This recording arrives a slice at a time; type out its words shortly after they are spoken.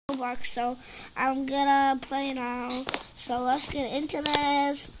Roblox, so I'm gonna play now. So let's get into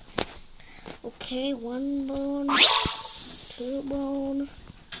this. Okay, 1 bone, 2 bone.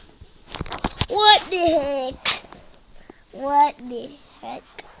 What the heck? What the heck?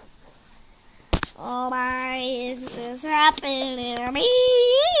 Oh my, is this happening to me?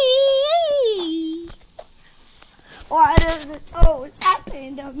 Why does this always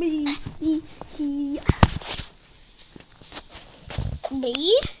happen to me? B,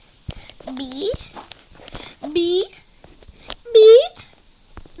 B, B, B, B,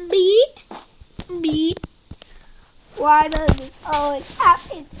 B, B. Why does this always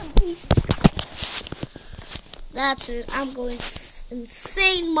happen to me? That's it. I'm going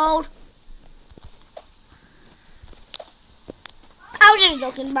insane mode. I was just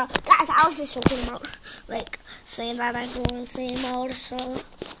joking about, guys, I was just joking about, like, saying that I go insane mode, so.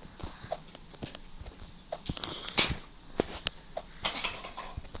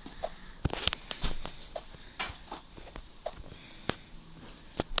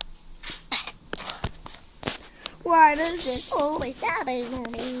 Why does this always happen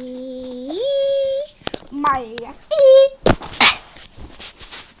to me? My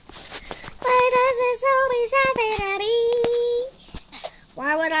Why does this always happen to me?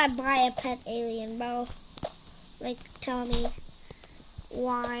 Why would I buy a pet alien, bro? Like, tell me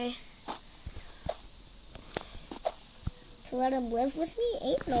why. To let him live with me?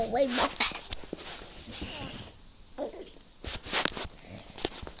 Ain't no way, bro.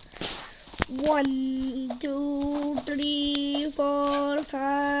 1, 2, 3, 4,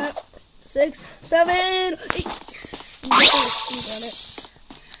 5, 6, 7, 8. Yes.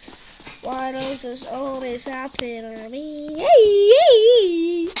 Why does this always happen to me?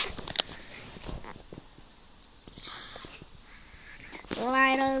 Hey.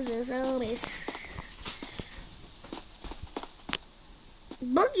 Why does this always...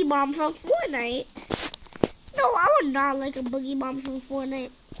 Boogie Bomb from Fortnite? No, I would not like a Boogie Bomb from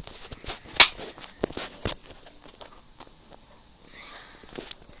Fortnite.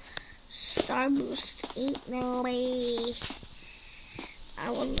 Star Boost, ain't no way. I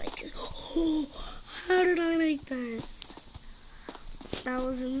would like it. Oh, how did I make that? That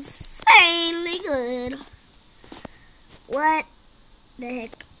was insanely good. What the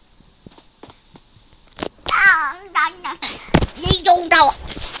heck? You don't know.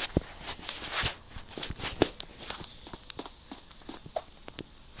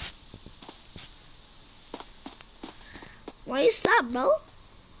 Why you stop, bro?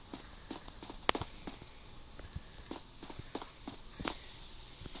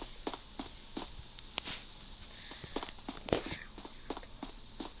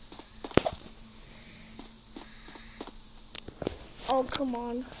 Oh, come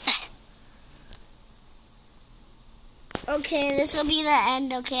on. Okay, this will be the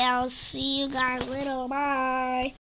end. Okay, I'll see you guys later. Bye.